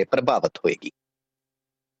ਹੋਰ ਵਧੇਰੇ ਪ੍ਰਭਾਵਿਤ ਹੋਏਗੀ।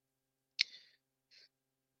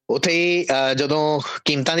 ਉੱਥੇ ਹੀ ਜਦੋਂ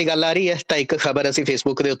ਕੀਮਤਾਂ ਦੀ ਗੱਲ ਆ ਰਹੀ ਹੈ ਤਾਂ ਇੱਕ ਖਬਰ ਅਸੀਂ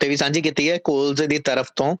ਫੇਸਬੁੱਕ ਦੇ ਉੱਤੇ ਵੀ ਸਾਂਝੀ ਕੀਤੀ ਹੈ। ਕੋਲਜ਼ ਦੀ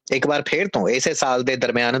ਤਰਫ ਤੋਂ ਇੱਕ ਵਾਰ ਫੇਰ ਤੋਂ ਇਸੇ ਸਾਲ ਦੇ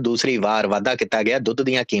ਦਰਮਿਆਨ ਦੂਸਰੀ ਵਾਰ ਵਾਧਾ ਕੀਤਾ ਗਿਆ ਦੁੱਧ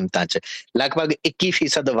ਦੀਆਂ ਕੀਮਤਾਂ 'ਚ। ਲਗਭਗ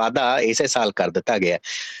 21% ਵਾਧਾ ਇਸੇ ਸਾਲ ਕਰ ਦਿੱਤਾ ਗਿਆ।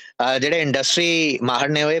 ਜਿਹੜੇ ਇੰਡਸਟਰੀ ਮਾਹਰ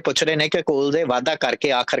ਨੇ ਉਹ ਇਹ ਪੁੱਛ ਰਹੇ ਨੇ ਕਿ ਕੋਲਜ਼ ਦੇ ਵਾਧਾ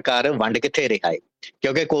ਕਰਕੇ ਆਖਰਕਾਰ ਵੰਡ ਕਿੱਥੇ ਰਿਹਾ ਹੈ,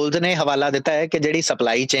 ਕਿਉਂਕਿ ਕੋਲਜ਼ ਨੇ ਹਵਾਲਾ ਦਿੱਤਾ ਹੈ ਕਿ ਜਿਹੜੀ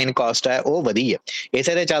ਸਪਲਾਈ ਚੇਨ ਕਾਸਟ ਹੈ ਉਹ ਵਧੀ ਹੈ।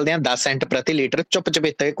 ਇਸੇ ਦੇ ਚੱਲਦਿਆਂ 10 ਸੈਂਟ ਪ੍ਰਤੀ ਲੀਟਰ ਚੁੱਪ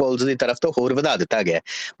ਚਪੀਤੇ ਕੋਲਜ਼ ਦੀ ਤਰਫ ਤੋਂ ਹੋਰ ਵਧਾ ਦਿੱਤਾ ਗਿਆ।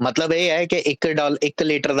 ਮਤਲਬ ਇਹ ਹੈ ਕਿ $1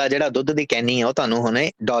 ਲੀਟਰ ਦਾ ਜਿਹੜਾ ਦੁੱਧ ਦੀ ਕੈਨੀ ਹੈ ਉਹ ਤੁਹਾਨੂੰ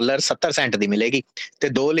ਹੁਣੇ $70 ਦੀ ਮਿਲੇਗੀ, ਤੇ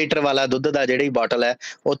 2 ਲੀਟਰ ਵਾਲਾ ਦੁੱਧ ਦਾ ਜਿਹੜੀ ਬੋਟਲ ਹੈ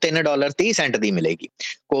ਉਹ $3.30 ਦੀ ਮਿਲੇਗੀ।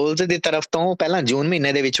 ਕੋਲਜ਼ ਦੀ ਤਰਫ ਤੋਂ ਪਹਿਲਾਂ ਜੂਨ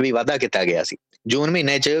ਮਹੀਨੇ ਦੇ ਵਿੱਚ ਵੀ ਵਾਧਾ ਕੀਤਾ ਗਿਆ ਸੀ। ਜੂਨ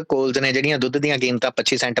ਮਹੀਨੇ 'ਚ ਕੋਲਜ਼ ਨੇ ਜਿਹੜੀਆਂ ਦੁੱਧ ਦੀਆਂ ਕੀਮਤਾਂ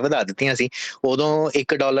 25 ਸੈਂਟ ਵਧਾ ਦਿੱਤੀਆਂ ਸੀ। ਉਦੋਂ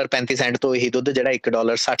 $1.35 ਤੋਂ ਇਹੀ ਦੁੱਧ ਜਿਹੜਾ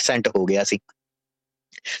 $1.60 ਹੋ ਗਿਆ ਸੀ।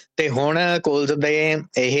 ਤੇ ਹੁਣ ਕੋਲਜ਼ ਦੇ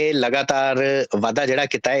ਇਹ ਲਗਾਤਾਰ ਵਾਧਾ ਜਿਹੜਾ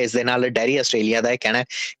ਕੀਤਾ ਹੈ, ਇਸ ਦੇ ਨਾਲ ਡੈਰੀ ਆਸਟ੍ਰੇਲੀਆ ਦਾ ਇਹ ਕਹਿਣਾ ਹੈ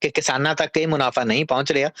ਕਿ ਕਿਸਾਨਾਂ ਤੱਕ ਇਹ ਮੁਨਾਫਾ ਨਹੀਂ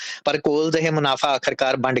ਪਹੁੰਚ ਰਿਹਾ, ਪਰ ਕੋਲਜ਼ ਇਹ ਮੁਨਾਫਾ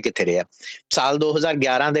ਆਖਰਕਾਰ ਵੰਡ ਕਿੱਥੇ ਰਿਹਾ। ਸਾਲ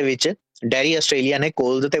 2011 ਦੇ ਵਿੱਚ ਡੈਰੀ ਆਸਟ੍ਰੇਲੀਆ ਨੇ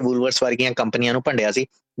ਕੋਲਜ਼ ਤੇ ਵੂਲਵਰਸ ਵਰਗੀਆਂ ਕੰਪਨੀਆਂ ਨੂੰ ਭੰਡਿਆ ਸੀ।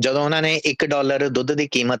 ਜਦੋਂ ਉਹਨਾਂ ਨੇ $1 ਦੁੱਧ ਦੀ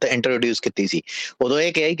ਕੀਮਤ ਇੰਟਰੋਡਿਊਸ ਕੀਤੀ ਸੀ, ਉਦੋਂ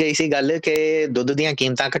ਇਹ ਕਹੀ ਗਈ ਸੀ ਗੱਲ ਕਿ ਦੁੱਧ ਦੀਆਂ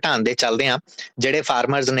ਕੀਮਤਾਂ ਘਟਾਉਣ ਦੇ ਚੱਲਦਿਆਂ ਜਿਹੜੇ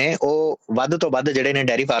ਫਾਰਮਰਸ ਨੇ ਉਹ ਵੱਧ ਤੋਂ ਵੱਧ ਜਿਹੜੇ ਨੇ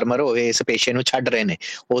ਡੈਰੀ ਫਾਰਮਰ ਉਹ ਇਸ ਪੇਸ਼ੇ ਨੂੰ ਛੱਡ ਰਹੇ ਨੇ।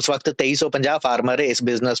 ਉਸ ਵਕਤ 2350 ਫਾਰਮਰ ਇਸ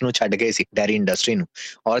ਬਿਜ਼ਨਸ ਨੂੰ ਛੱਡ ਗਏ ਸੀ, ਡੈਰੀ ਇੰਡਸਟਰੀ ਨੂੰ,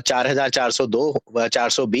 ਔਰ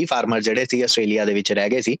 4,420 ਫਾਰਮਰ ਜਿਹੜੇ ਸੀ ਆਸਟ੍ਰੇਲੀਆ ਦੇ ਵਿੱਚ ਰਹਿ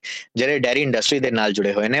ਗਏ ਸੀ, ਜਿਹੜੇ ਡੈਰੀ ਇੰਡਸਟਰੀ ਦੇ ਨਾਲ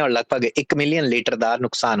ਜੁੜੇ ਹੋਏ ਨੇ, ਔਰ ਲਗਭਗ 1 ਮਿਲੀਅਨ ਲੀਟਰ ਦਾ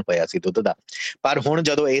ਨੁਕਸਾਨ ਹੋਇਆ ਸੀ ਦੁੱਧ ਦਾ। ਪਰ ਹੁਣ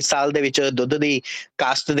ਜਦੋਂ ਇਸ ਸਾਲ ਦੇ ਵਿੱਚ ਦੁੱਧ ਦੀ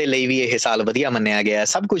ਕਾਸਟ ਦੇ ਲਈ ਵੀ ਇਹ ਸਾਲ ਵਧੀਆ ਮੰਨਿਆ ਗਿਆ,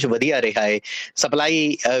 ਸਭ ਕੁਝ ਵਧੀਆ ਰਿਹਾ ਹੈ।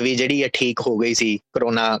 ਸਪਲਾਈ ਵੀ ਜਿਹੜੀ ਹੈ ਠੀਕ ਹੋ ਗਈ ਸੀ,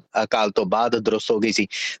 ਕਰੋਨਾ ਕਾਲ ਤੋਂ ਬਾਅਦ ਦਰੁਸਤ ਹੋ ਗਈ ਸੀ।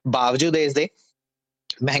 ਬਾਵਜੂਦ ਇਸ ਦੇ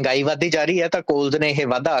ਮਹਿੰਗਾਈ ਵੱਧਦੀ ਜਾ ਰਹੀ ਹੈ, ਤਾਂ ਕੋਲਜ਼ ਨੇ ਇਹ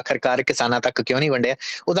ਵਾਧਾ ਆਖਰਕਾਰ ਕਿਸਾਨਾਂ ਤੱਕ ਕਿਉਂ ਨਹੀਂ ਵੰਡਿਆ।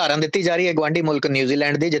 ਉਦਾਹਰਨ ਦਿੱਤੀ ਜਾ ਰਹੀ ਹੈ ਗੁਆਂਢੀ ਮੁਲਕ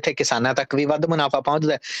ਨਿਊਜ਼ੀਲੈਂਡ ਦੀ, ਜਿੱਥੇ ਕਿਸਾਨਾਂ ਤੱਕ ਵੀ ਵੱਧ ਮੁਨਾਫਾ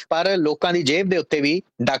ਪਹੁੰਚਦਾ, ਪਰ ਲੋਕਾਂ ਦੀ ਜੇਬ ਦੇ ਉੱਤੇ ਵੀ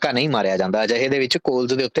ਡਾਕਾ ਨਹੀਂ ਮਾਰਿਆ ਜਾਂਦਾ। ਅਜਿਹੇ ਦੇ ਵਿੱਚ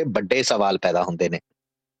ਕੋਲਜ਼ ਦੇ ਉੱਤੇ ਵੱਡੇ ਸਵਾਲ ਪੈਦਾ ਹੁੰਦੇ ਨੇ।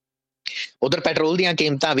 ਉਧਰ ਪੈਟਰੋਲ ਦੀਆਂ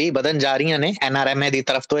ਕੀਮਤਾਂ ਵੀ ਵਧਣ ਜਾ ਰਹੀਆਂ ਨੇ। NRMA ਦੀ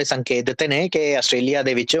ਤਰਫ ਤੋਂ ਇਹ ਸੰਕੇਤ ਦਿੱਤੇ ਨੇ ਕਿ ਆਸਟ੍ਰੇਲੀਆ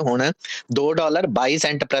ਦੇ ਵਿੱਚ ਹੁਣ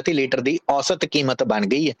 $2.22 ਪ੍ਰਤੀ ਲੀਟਰ ਦੀ ਔਸਤ ਕੀਮਤ ਬਣ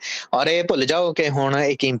ਗਈ ਹੈ, ਔਰ ਇਹ ਭੁੱਲ ਜਾਓ ਕਿ ਹੁਣ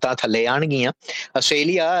ਇਹ ਕੀਮਤਾਂ ਥੱਲੇ ਆਣਗੀਆਂ।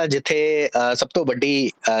 ਆਸਟ੍ਰੇਲੀਆ ਜਿੱਥੇ ਸਭ ਤੋਂ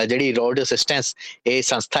ਵੱਡੀ ਜਿਹੜੀ ਰੋਡ ਅਸਿਸਟੈਂਸ ਇਹ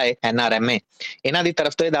ਸੰਸਥਾ ਹੈ NRMA, ਇਹਨਾਂ ਦੀ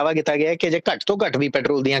ਤਰਫ ਤੋਂ ਇਹ ਦਾਅਵਾ ਕੀਤਾ ਗਿਆ ਕਿ ਜੇ ਘੱਟ ਤੋਂ ਘੱਟ ਵੀ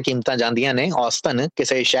ਪੈਟਰੋਲ ਦੀਆਂ ਕੀਮਤਾਂ ਜਾਂਦੀਆਂ ਨੇ ਔਸਤਨ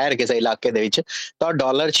ਕਿਸੇ ਸ਼ਹਿਰ ਕਿਸੇ ਇਲਾਕੇ ਦੇ ਵਿੱਚ, ਤਾਂ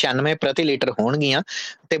 $96 ਪ੍ਰਤੀ ਲੀਟਰ ਹੋਣਗੀਆਂ,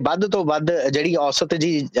 ਤੇ ਵੱਧ ਤੋਂ ਵੱਧ ਜਿਹੜੀ ਔਸਤ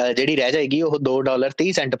ਜਿਹੜੀ ਰਹਿ ਜਾਏਗੀ ਉਹ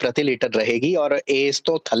 $2.30 ਪ੍ਰਤੀ ਲੀਟਰ ਰਹੇਗੀ, ਔਰ ਇਸ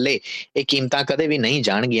ਤੋਂ ਥੱਲੇ ਇਹ ਕੀਮਤਾਂ ਕਦੇ ਵੀ ਨਹੀਂ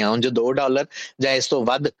ਜਾਣਗੀਆਂ। ਹੁਣ ਜੋ $2 ਜਾਂ ਇਸ ਤੋਂ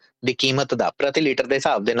ਵੱਧ ਦੀ ਕੀਮਤ ਦਾ ਪ੍ਰਤੀ ਲੀਟਰ ਦੇ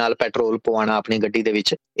ਹਿਸਾਬ ਦੇ ਨਾਲ ਪੈਟਰੋਲ ਪਵਾਉਣਾ ਆਪਣੀ ਗੱਡੀ ਦੇ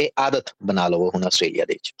ਵਿੱਚ, ਇਹ ਆਦਤ ਬਣਾ ਲਵੋ ਹੁਣ ਆਸਟ੍ਰੇਲੀਆ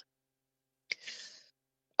ਦੇ ਵਿੱਚ।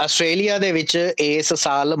 ਆਸਟ੍ਰੇਲੀਆ ਦੇ ਵਿੱਚ ਇਸ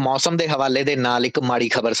ਸਾਲ ਮੌਸਮ ਦੇ ਹਵਾਲੇ ਦੇ ਨਾਲ ਇੱਕ ਮਾੜੀ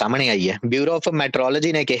ਖਬਰ ਸਾਹਮਣੇ ਆਈ ਹੈ। ਬਿਊਰੋ ਆਫ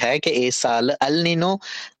ਮੈਟਰੋਲੋਜੀ ਨੇ ਕਿਹਾ ਹੈ ਕਿ ਇਸ ਸਾਲ ਐਲ ਨੀਨੋ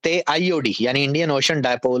ਤੇ IOD ਯਾਨੀ ਇੰਡੀਅਨ ਓਸ਼ਨ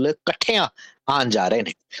ਡਾਇਪੋਲ ਇਕੱਠਿਆਂ ਆਉਣ ਜਾ ਰਹੇ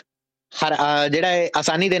ਨੇ। ਜਿਹੜਾ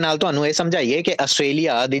ਆਸਾਨੀ ਦੇ ਨਾਲ ਤੁਹਾਨੂੰ ਇਹ ਸਮਝਾਈਏ ਕਿ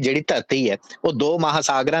ਆਸਟ੍ਰੇਲੀਆ ਦੀ ਜਿਹੜੀ ਧਰਤੀ ਹੈ ਉਹ 2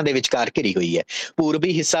 ਮਹਾਸਾਗਰਾਂ ਦੇ ਵਿਚਕਾਰ ਘਿਰੀ ਹੋਈ ਹੈ।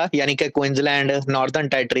 ਪੂਰਬੀ ਹਿੱਸਾ ਯਾਨੀ ਕਿ ਕੁਇਨਜ਼ਲੈਂਡ, ਨਾਰਦਰਨ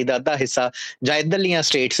ਟੈਰੀਟਰੀ ਦਾ ਅੱਧਾ ਹਿੱਸਾ, ਜਾਂ ਇੱਧਰਲੀਆਂ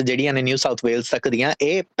ਸਟੇਟਸ ਜਿਹੜੀਆਂ ਨੇ ਨਿਊ ਸਾਊਥ ਵੇਲਸ ਤੱਕ ਦੀਆਂ,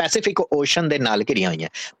 ਇਹ ਪੈਸੀਫਿਕ ਓਸ਼ਨ ਦੇ ਨਾਲ ਘਿਰੀਆਂ ਹੋਈਆਂ,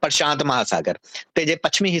 ਪ੍ਰਸ਼ਾਂਤ ਮਹਾਸਾਗਰ। ਤੇ ਜੇ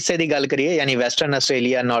ਪੱਛਮੀ ਹਿੱਸੇ ਦੀ ਗੱਲ ਕਰੀਏ ਯਾਨੀ ਵੈਸਟਰਨ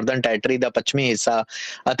ਆਸਟ੍ਰੇਲੀਆ, ਨਾਰਦਰਨ ਟੈਰੀਟਰੀ ਦਾ ਪੱਛਮੀ ਹਿੱਸਾ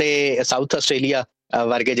ਅਤੇ ਸਾਊਥ ਆਸਟ੍ਰੇਲੀਆ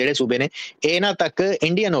ਵਰਗੇ ਜਿਹੜੇ ਸੂਬੇ ਨੇ, ਇਹਨਾਂ ਤੱਕ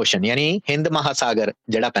ਇੰਡੀਅਨ ਓਸ਼ਨ ਯਾਨੀ ਹਿੰਦ ਮਹਾਸਾਗਰ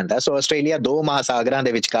ਜਿਹੜਾ ਪੈਂਦਾ। ਸੋ ਆਸਟ੍ਰੇਲੀਆ 2 ਮਹਾਸਾਗਰਾਂ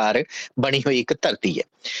ਦੇ ਵਿਚਕਾਰ ਬਣੀ ਹੋਈ ਇੱਕ ਧਰਤੀ ਹੈ।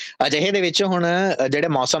 ਅਜਿਹੇ ਦੇ ਵਿੱਚ ਹੁਣ ਜਿਹੜੇ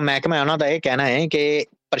ਮੌਸਮ ਮਹਿਕਮਾ ਉਹਨਾਂ ਦਾ ਇਹ ਕਹਿਣਾ ਹੈ ਕਿ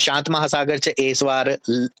ਪ੍ਰਸ਼ਾਂਤ ਮਹਾਸਾਗਰ 'ਚ ਇਸ ਵਾਰ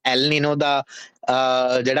ਐਲ ਨੀਨੋ ਦਾ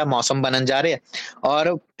ਜਿਹੜਾ ਮੌਸਮ ਬਣਨ ਜਾ ਰਿਹਾ,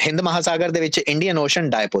 ਔਰ ਹਿੰਦ ਮਹਾਸਾਗਰ ਦੇ ਵਿੱਚ ਇੰਡੀਅਨ ਓਸ਼ਨ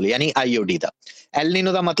ਡਾਇਪੋਲ ਯਾਨੀ IOD ਦਾ। ਐਲ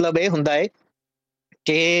ਨੀਨੋ ਦਾ ਮਤਲਬ ਇਹ ਹੁੰਦਾ ਹੈ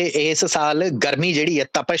ਕਿ ਇਸ ਸਾਲ ਗਰਮੀ ਜਿਹੜੀ ਹੈ,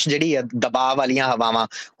 ਤਪਸ਼ ਜਿਹੜੀ ਹੈ, ਦਬਾਅ ਵਾਲੀਆਂ ਹਵਾਵਾਂ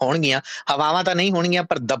ਹੋਣਗੀਆਂ। ਹਵਾਵਾਂ ਤਾਂ ਨਹੀਂ ਹੋਣਗੀਆਂ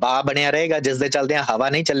ਪਰ ਦਬਾਅ ਬਣਿਆ ਰਹੇਗਾ, ਜਿਸ ਦੇ ਚੱਲਦਿਆਂ ਹਵਾ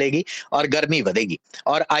ਨਹੀਂ ਚੱਲੇਗੀ ਔਰ ਗਰਮੀ ਵਧੇਗੀ।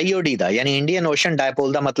 ਔਰ IOD ਦਾ ਯਾਨੀ ਇੰਡੀਅਨ ਓਸ਼ਨ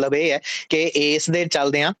ਡਾਇਪੋਲ ਦਾ ਮਤਲਬ ਇਹ ਹੈ ਕਿ ਇਸ ਦੇ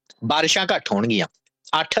ਚੱਲਦਿਆਂ ਬਾਰਿਸ਼ਾਂ ਘੱਟ ਹੋਣਗੀਆਂ।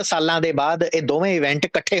 8 ਸਾਲਾਂ ਦੇ ਬਾਅਦ ਇਹ ਦੋਵੇਂ ਇਵੈਂਟ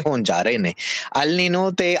ਇਕੱਠੇ ਹੋਣ ਜਾ ਰਹੇ ਨੇ। ਐਲ ਨੀਨੋ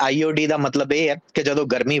ਤੇ IOD ਦਾ ਮਤਲਬ ਇਹ ਹੈ ਕਿ ਜਦੋਂ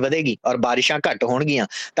ਗਰਮੀ ਵਧੇਗੀ ਔਰ ਬਾਰਿਸ਼ਾਂ ਘੱਟ ਹੋਣਗੀਆਂ,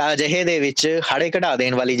 ਤਾਂ ਅਜਿਹੇ ਦੇ ਵਿੱਚ ਹਾੜੇ ਕਢਾ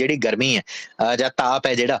ਦੇਣ ਵਾਲੀ ਜਿਹੜੀ ਗਰਮੀ ਹੈ ਜਾਂ ਤਾਪ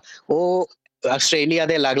ਹੈ ਜਿਹੜਾ, ਉਹ ਆਸਟ੍ਰੇਲੀਆ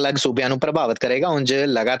ਦੇ ਅਲੱਗ-ਅਲੱਗ ਸੂਬਿਆਂ ਨੂੰ ਪ੍ਰਭਾਵਿਤ ਕਰੇਗਾ। ਉਂਝ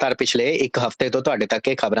ਲਗਾਤਾਰ ਪਿਛਲੇ 1 ਹਫ਼ਤੇ ਤੋਂ ਤੁਹਾਡੇ ਤੱਕ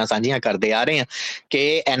ਇਹ ਖਬਰਾਂ ਸਾਂਝੀਆਂ ਕਰਦੇ ਆ ਰਹੇ ਹਾਂ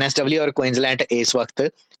ਕਿ NSW ਔਰ ਕੁਇਨਜ਼ਲੈਂਡ ਇਸ ਵਕਤ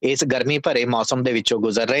ਇਸ ਗਰਮੀ ਭਰੇ ਮੌਸਮ ਦੇ ਵਿੱਚੋਂ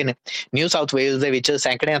ਗੁਜ਼ਰ ਰਹੇ ਨੇ। ਨਿਊ ਸਾਊਥ ਵੇਲਸ ਦੇ ਵਿੱਚ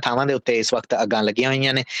ਸੈਂਕੜਿਆਂ ਥਾਵਾਂ ਦੇ ਉੱਤੇ ਇਸ ਵਕਤ ਅੱਗਾਂ ਲੱਗੀਆਂ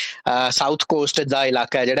ਹੋਈਆਂ ਨੇ। ਸਾਊਥ ਕੋਸਟ ਦਾ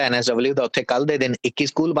ਇਲਾਕਾ ਹੈ ਜਿਹੜਾ NSW ਦਾ, ਉੱਥੇ ਕੱਲ ਦੇ ਦਿਨ 21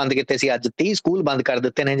 ਸਕੂਲ ਬੰਦ ਕੀਤੇ ਸੀ, ਅੱਜ 30 ਸਕੂਲ ਬੰਦ ਕਰ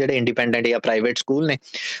ਦਿੱਤੇ ਨੇ ਜਿਹੜੇ ਇੰਡੀਪੈਂਡੈਂਟ ਜਾਂ ਪ੍ਰਾਈਵੇਟ ਸਕੂਲ ਨੇ।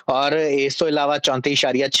 ਔਰ ਇਸ ਤੋਂ ਇਲਾਵਾ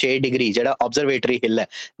 34.6 ਡਿਗਰੀ ਜਿਹੜਾ ਆਬਜ਼ਰਵੇਟਰੀ ਹਿੱਲ ਹੈ,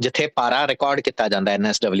 ਜਿੱਥੇ ਪਾਰਾ ਰਿਕਾਰਡ ਕੀਤਾ ਜਾਂਦਾ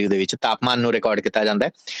NSW ਦੇ ਵਿੱਚ, ਤਾਪਮਾਨ ਨੂੰ ਰਿਕਾਰਡ ਕੀਤਾ ਜਾਂਦਾ,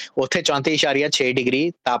 ਉੱਥੇ 34.6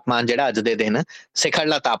 ਡਿਗਰੀ ਤਾਪਮਾਨ ਜਿਹੜਾ ਅੱਜ ਦੇ ਦਿਨ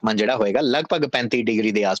ਸਿਖਰਲਾ ਤਾਪਮਾਨ ਜਿਹੜਾ ਹੋਏਗਾ ਲਗਭਗ 35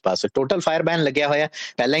 ਡਿਗਰੀ ਦੇ ਆਸ-ਪਾਸ। ਟੋਟਲ ਫਾਇਰ ਬੈਨ ਲੱਗਿਆ ਹੋਇਆ,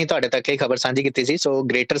 ਪਹਿਲਾਂ ਹੀ ਤੁਹਾਡੇ ਤੱਕ ਇਹ ਖਬਰ ਸਾਂਝੀ ਕੀਤੀ ਸੀ। ਸੋ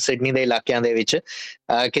ਗ੍ਰੇਟਰ ਸਿਡਨੀ ਦੇ ਇਲਾਕਿਆਂ ਦੇ ਵਿੱਚ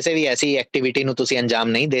ਕਿਸੇ ਵੀ ਐਸੀ ਐਕਟੀਵਿਟੀ ਨੂੰ ਤੁਸੀਂ ਅੰਜਾਮ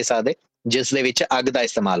ਨਹੀਂ ਦੇ ਸਕਦੇ ਜਿਸ ਦੇ ਵਿੱਚ ਅੱਗ ਦਾ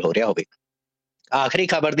ਇਸਤੇਮਾਲ ਹੋ ਰਿਹਾ ਹੋਵੇ। ਆਖਰੀ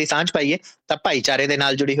ਖਬਰ ਦੀ ਸਾਂਝ ਪਾਈਏ ਤਾਂ ਭਾਈਚਾਰੇ ਦੇ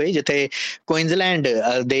ਨਾਲ ਜੁੜੀ ਹੋਈ, ਜਿੱਥੇ ਕੁਇਨਜ਼ਲੈਂਡ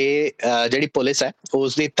ਦੇ ਜਿਹੜੀ ਪੁਲਿਸ ਹੈ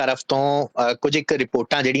ਉਸ ਦੀ ਤਰਫ ਤੋਂ ਕੁਝ ਇੱਕ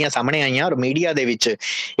ਰਿਪੋਰਟਾਂ ਜਿਹੜੀਆਂ ਸਾਹਮਣੇ ਆਈਆਂ ਔਰ ਮੀਡੀਆ ਦੇ ਵਿੱਚ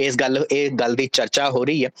ਇਹ ਗੱਲ ਦੀ ਚਰਚਾ ਹੋ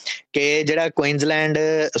ਰਹੀ ਹੈ ਕਿ ਜਿਹੜਾ ਕੁਇਨਜ਼ਲੈਂਡ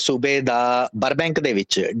ਸੂਬੇ ਦਾ ਬਰਬੈਂਕ ਦੇ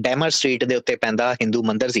ਵਿੱਚ ਡੈਮਰ ਸਟਰੀਟ ਦੇ ਉੱਤੇ ਪੈਂਦਾ ਹਿੰਦੂ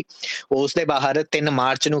ਮੰਦਿਰ ਸੀ, ਉਸ ਦੇ ਬਾਹਰ 3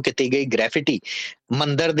 ਮਾਰਚ ਨੂੰ ਕੀਤੀ ਗਈ ਗ੍ਰੈਫਿਟੀ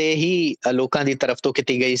ਮੰਦਿਰ ਦੇ ਹੀ ਲੋਕਾਂ ਦੀ ਤਰਫ ਤੋਂ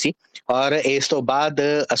ਕੀਤੀ ਗਈ ਸੀ। ਔਰ ਇਸ ਤੋਂ ਬਾਅਦ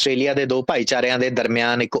ਆਸਟ੍ਰੇਲੀਆ ਦੇ ਦੋ ਭਾਈਚਾਰਿਆਂ ਦੇ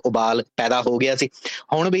ਦਰਮਿਆਨ ਇੱਕ ਉਬਾਲ ਪੈਦਾ ਹੋ ਗਿਆ ਸੀ।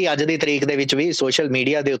 ਹੁਣ ਵੀ ਅੱਜ ਦੀ ਤਰੀਕ ਦੇ ਵਿੱਚ ਵੀ ਸੋਸ਼ਲ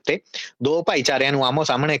ਮੀਡੀਆ ਦੇ ਉੱਤੇ ਦੋ ਭਾਈਚਾਰਿਆਂ ਨੂੰ ਆਮੋ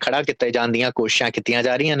ਸਾਹਮਣੇ ਖੜਾ ਕੀਤੇ ਜਾਣ ਦੀਆਂ ਕੋਸ਼ਿਸ਼ਾਂ ਕੀਤੀਆਂ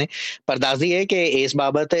ਜਾ ਰਹੀਆਂ ਨੇ। ਪਰ ਦੱਸ ਦਈਏ ਕਿ ਇਸ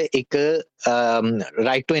ਬਾਬਤ ਇੱਕ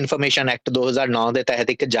ਰਾਈਟ ਟੂ ਇਨਫੋਰਮੇਸ਼ਨ ਐਕਟ 2009 ਦੇ ਤਹਿਤ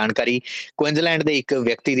ਇੱਕ ਜਾਣਕਾਰੀ ਕੁਇਨਜ਼ਲੈਂਡ ਦੇ ਇੱਕ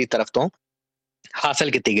ਵਿਅਕਤੀ ਦੀ ਤਰਫ ਤੋਂ ਹਾਸਲ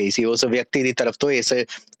ਕੀਤੀ ਗਈ ਸੀ। ਉਸ ਵਿਅਕਤੀ ਦੀ ਤਰਫ ਤੋਂ ਇਸ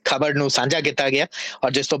ਖਬਰ ਨੂੰ ਸਾਂਝਾ ਕੀਤਾ ਗਿਆ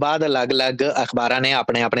ਔਰ ਜਿਸ ਤੋਂ ਬਾਅਦ ਅਲੱਗ-ਅਲੱਗ ਅਖਬਾਰਾਂ ਨੇ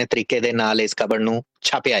ਆਪਣੇ ਤਰੀਕੇ ਦੇ ਨਾਲ ਇਸ ਖਬਰ ਨੂੰ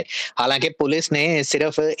ਛਾਪਿਆ ਹੈ। ਹਾਲਾਂਕਿ ਪੁਲਿਸ ਨੇ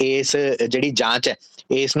ਸਿਰਫ ਇਸ ਜਿਹੜੀ ਜਾਂਚ ਹੈ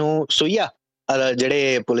ਇਸ ਨੂੰ ਸੂਈਆ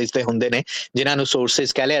ਜਿਹੜੇ ਪੁਲਿਸ ਦੇ ਹੁੰਦੇ ਨੇ, ਜਿਨ੍ਹਾਂ ਨੂੰ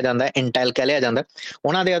ਸੋਰਸਿਸ ਕਹਿ ਲਿਆ ਜਾਂਦਾ, ਇੰਟੈਲ ਕਹਿ ਲਿਆ ਜਾਂਦਾ,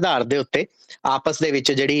 ਉਹਨਾਂ ਦੇ ਆਧਾਰ ਦੇ ਉੱਤੇ ਆਪਸ ਦੇ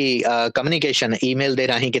ਵਿੱਚ ਜਿਹੜੀ ਕਮਿਊਨੀਕੇਸ਼ਨ ਈਮੇਲ ਦੇ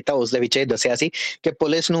ਰਾਹੀਂ ਕੀਤਾ, ਉਸ ਦੇ ਵਿੱਚ ਇਹ ਦੱਸਿਆ ਸੀ ਕਿ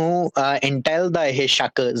ਪੁਲਿਸ ਨੂੰ ਇੰਟੈਲ ਦਾ ਇਹ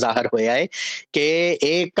ਸ਼ੱਕ ਜ਼ਾਹਰ ਹੋਇਆ ਹੈ ਕਿ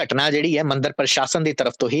ਇਹ ਘਟਨਾ ਜਿਹੜੀ ਹੈ ਮੰਦਰ ਪ੍ਰਸ਼ਾਸਨ ਦੀ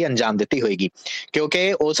ਤਰਫ ਤੋਂ ਹੀ ਅੰਜਾਮ ਦਿੱਤੀ ਹੋਏਗੀ,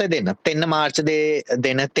 ਕਿਉਂਕਿ ਉਸੇ ਦਿਨ 3 ਮਾਰਚ ਦੇ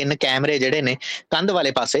ਦਿਨ 3 ਕੈਮਰੇ ਜਿਹੜੇ ਨੇ ਕੰਧ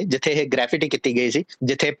ਵਾਲੇ ਪਾਸੇ ਜਿੱਥੇ ਇਹ ਗ੍ਰੈਫਿਟੀ ਕੀਤੀ ਗਈ ਸੀ,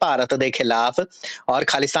 ਜਿੱਥੇ ਭਾਰਤ ਦੇ ਖਿਲਾਫ ਔਰ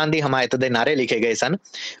ਖਾਲਿਸਤਾਨ ਦੀ ਹਮਾਇਤ ਦੇ ਨਾਅਰੇ ਲਿਖੇ ਗਏ ਸਨ,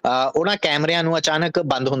 ਉਹਨਾਂ ਕੈਮਰਿਆਂ ਨੂੰ ਅਚਾਨਕ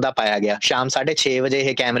ਬੰਦ ਹੁੰਦਾ ਪਾਇਆ ਗਿਆ। ਸ਼ਾਮ 6:30 ਵਜੇ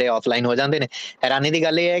ਇਹ ਕੈਮਰੇ ਆਫਲਾਈਨ ਹੋ ਜਾਂਦੇ ਨੇ। ਹੈਰਾਨੀ ਦੀ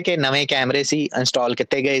ਗੱਲ ਇਹ ਹੈ ਕਿ ਨਵੇਂ ਕੈਮਰੇ ਸੀ, ਇੰਸਟਾਲ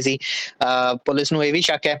ਕੀਤੇ ਗਏ ਸੀ। ਪੁਲਿਸ ਨੂੰ ਇਹ ਵੀ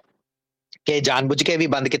ਸ਼ੱਕ ਹੈ ਕਿ ਜਾਣਬੁੱਝ ਕੇ ਵੀ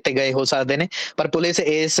ਬੰਦ ਕੀਤੇ ਗਏ ਹੋ ਸਕਦੇ ਨੇ, ਪਰ ਪੁਲਿਸ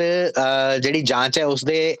ਇਸ ਜਿਹੜੀ ਜਾਂਚ ਹੈ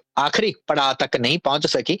ਉਸਦੇ ਆਖਰੀ ਪੜਾਅ ਤੱਕ ਨਹੀਂ ਪਹੁੰਚ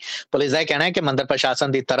ਸਕੀ। ਪੁਲਿਸ ਦਾ ਇਹ ਕਹਿਣਾ ਹੈ ਕਿ ਮੰਦਰ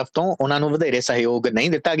ਪ੍ਰਸ਼ਾਸਨ ਦੀ ਤਰਫ ਤੋਂ ਉਹਨਾਂ ਨੂੰ ਵਧੇਰੇ ਸਹਿਯੋਗ ਨਹੀਂ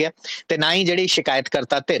ਦਿੱਤਾ ਗਿਆ ਤੇ ਨਾ ਹੀ ਜਿਹੜੀ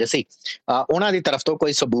ਸ਼ਿਕਾਇਤਕਰਤਾ ਧਿਰ ਸੀ ਉਹਨਾਂ ਦੀ ਤਰਫ ਤੋਂ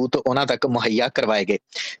ਕੋਈ ਸਬੂਤ ਉਹਨਾਂ ਤੱਕ ਮੁਹੱਈਆ ਕਰਵਾਏ ਗਏ।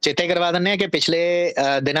 ਚੇਤੇ ਕਰਵਾ ਦਿੰਦੇ ਹਾਂ ਕਿ ਪਿਛਲੇ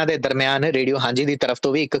ਦਿਨਾਂ ਦੇ ਦਰਮਿਆਨ ਰੇਡੀਓ ਹਾਂਜੀ ਦੀ ਤਰਫ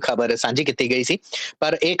ਤੋਂ ਵੀ ਇੱਕ ਖਬਰ ਸਾਂਝੀ ਕੀਤੀ ਗਈ ਸੀ,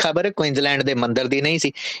 ਪਰ ਇਹ ਖਬਰ ਕੁਇਨਜ਼ਲੈਂਡ ਦੇ ਮੰਦਿਰ ਦੀ ਨਹੀਂ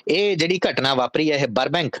ਸੀ। ਇਹ ਜਿਹੜੀ ਘਟਨਾ ਵਾਪਰੀ ਹੈ ਇਹ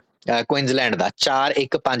ਬਰਬੈਂਕ ਕੁਇਨਜ਼ਲੈਂਡ ਦਾ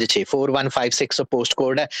 4156 4156 ਪੋਸਟ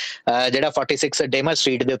ਕੋਡ ਹੈ, ਜਿਹੜਾ 46 ਡੇਮਰ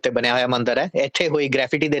ਸਟਰੀਟ ਦੇ ਉੱਤੇ ਬਣਿਆ ਹੋਇਆ ਮੰਦਿਰ ਹੈ। ਇੱਥੇ ਹੋਈ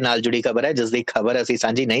ਗ੍ਰੈਫਿਟੀ ਦੇ ਨਾਲ ਜੁੜੀ ਖਬਰ ਹੈ, ਜਿਸ ਦੀ ਖਬਰ ਅਸੀਂ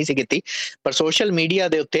ਸਾਂਝੀ ਨਹੀਂ ਸੀ ਕੀਤੀ, ਪਰ ਸੋਸ਼ਲ ਮੀਡੀਆ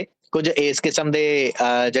ਦੇ ਉੱਤੇ ਕੁਝ ਇਸ ਕਿਸਮ ਦੇ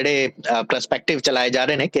ਜਿਹੜੇ ਪਰਸਪੈਕਟਿਵ ਚਲਾਏ ਜਾ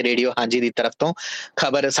ਰਹੇ ਨੇ ਕਿ ਰੇਡੀਓ ਹਾਂਜੀ ਦੀ ਤਰਫ ਤੋਂ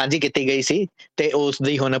ਖਬਰ ਸਾਂਝੀ ਕੀਤੀ ਗਈ ਸੀ ਤੇ ਉਸ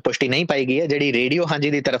ਦੀ ਹੁਣ ਪੁਸ਼ਟੀ ਨਹੀਂ ਪਾਈ ਗਈ ਹੈ। ਜਿਹੜੀ ਰੇਡੀਓ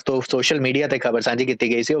ਹਾਂਜੀ ਦੀ ਤਰਫ ਤੋਂ ਸੋਸ਼ਲ ਮੀਡੀਆ ਤੇ ਖਬਰ ਸਾਂਝੀ ਕੀਤੀ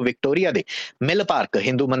ਗਈ ਸੀ ਉਹ ਵਿਕਟੋਰੀਆ ਦੇ ਮਿਲ ਪਾਰਕ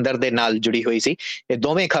ਹਿੰਦੂ ਮੰਦਿਰ ਦੇ ਨਾਲ ਜੁੜੀ ਹੋਈ ਸੀ। ਇਹ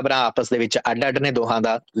ਦੋਵੇਂ ਖਬਰਾਂ ਆਪਸ ਦੇ ਵਿੱਚ ਅੱਡ-ਅੱਡ ਨੇ, ਦੋਹਾਂ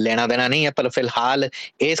ਦਾ ਲੈਣਾ ਦੇਣਾ ਨਹੀਂ ਹੈ, ਪਰ ਫਿਲਹਾਲ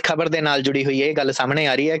ਇਸ ਖਬਰ ਦੇ ਨਾਲ ਜੁੜੀ ਹੋਈ ਇਹ ਗੱਲ ਸਾਹਮਣੇ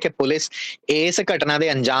ਆ ਰਹੀ ਹੈ ਕਿ ਪੁਲਿਸ ਇਸ ਘਟਨਾ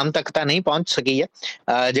ਦੇ ਅੰਜਾਮ ਤੱਕ ਤਾਂ ਨਹੀਂ ਪਹੁੰਚ ਸਕੀ ਹੈ,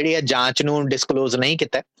 ਜਿਹੜੀ ਇਹ ਜਾਂਚ ਨੂੰ ਡਿਸਕਲੋਜ਼ ਨਹੀਂ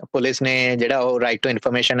ਕੀਤਾ। ਪੁਲਿਸ ਨੇ ਜਿਹੜਾ ਉਹ ਰਾਈਟ ਟੂ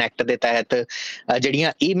ਇਨਫੋਰਮੇਸ਼ਨ ਐਕਟ ਦੇ ਤਹਿਤ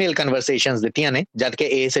ਜਿਹੜੀਆਂ ਈਮੇਲ ਕਨਵਰਸੇਸ਼ਨਸ ਦਿੱਤੀਆਂ ਨੇ, ਜਦਕਿ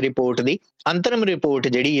ਇਸ ਰਿਪੋਰਟ ਦੀ ਅੰਤਰਿਮ ਰਿਪੋਰਟ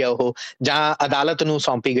ਜਿਹੜੀ ਹੈ ਉਹ ਜਾਂ ਅਦਾਲਤ ਨੂੰ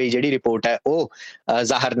ਸੌਂਪੀ ਗਈ ਜਿਹੜੀ ਰਿਪੋਰਟ ਹੈ ਉਹ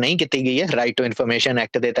ਜ਼ਾਹਰ ਨਹੀਂ ਕੀਤੀ ਗਈ ਹੈ ਰਾਈਟ ਟੂ ਇਨਫੋਰਮੇਸ਼ਨ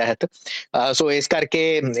ਐਕਟ ਦੇ ਤਹਿਤ। ਸੋ ਇਸ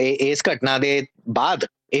ਕਰਕੇ ਇਸ ਘਟਨਾ ਦੇ ਬਾਅਦ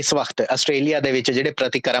ਇਸ ਵਕਤ ਆਸਟ੍ਰੇਲੀਆ ਦੇ ਵਿੱਚ ਜਿਹੜੇ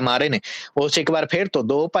ਪ੍ਰਤੀਕਰਮ ਆ ਰਹੇ ਨੇ ਉਸ 'ਚ ਇੱਕ ਵਾਰ ਫਿਰ ਤੋਂ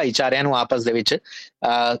ਦੋ ਭਾਈਚਾਰਿਆਂ ਨੂੰ ਆਪਸ ਦੇ ਵਿੱਚ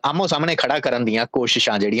ਆਮੋ ਸਾਹਮਣੇ ਖੜਾ ਕਰਨ ਦੀਆਂ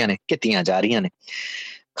ਕੋਸ਼ਿਸ਼ਾਂ ਜਿਹੜੀਆਂ ਨੇ ਕੀਤੀਆਂ ਜਾ ਰਹੀਆਂ ਨੇ।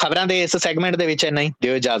 ਖਬਰਾਂ ਦੇ ਇਸ ਸੈਗਮੈਂਟ ਦੇ ਵਿੱਚ ਇੰਨਾ ਹੀ,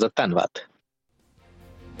 ਦਿਓ ਇਜਾਜ਼ਤ, ਧੰਨਵਾਦ।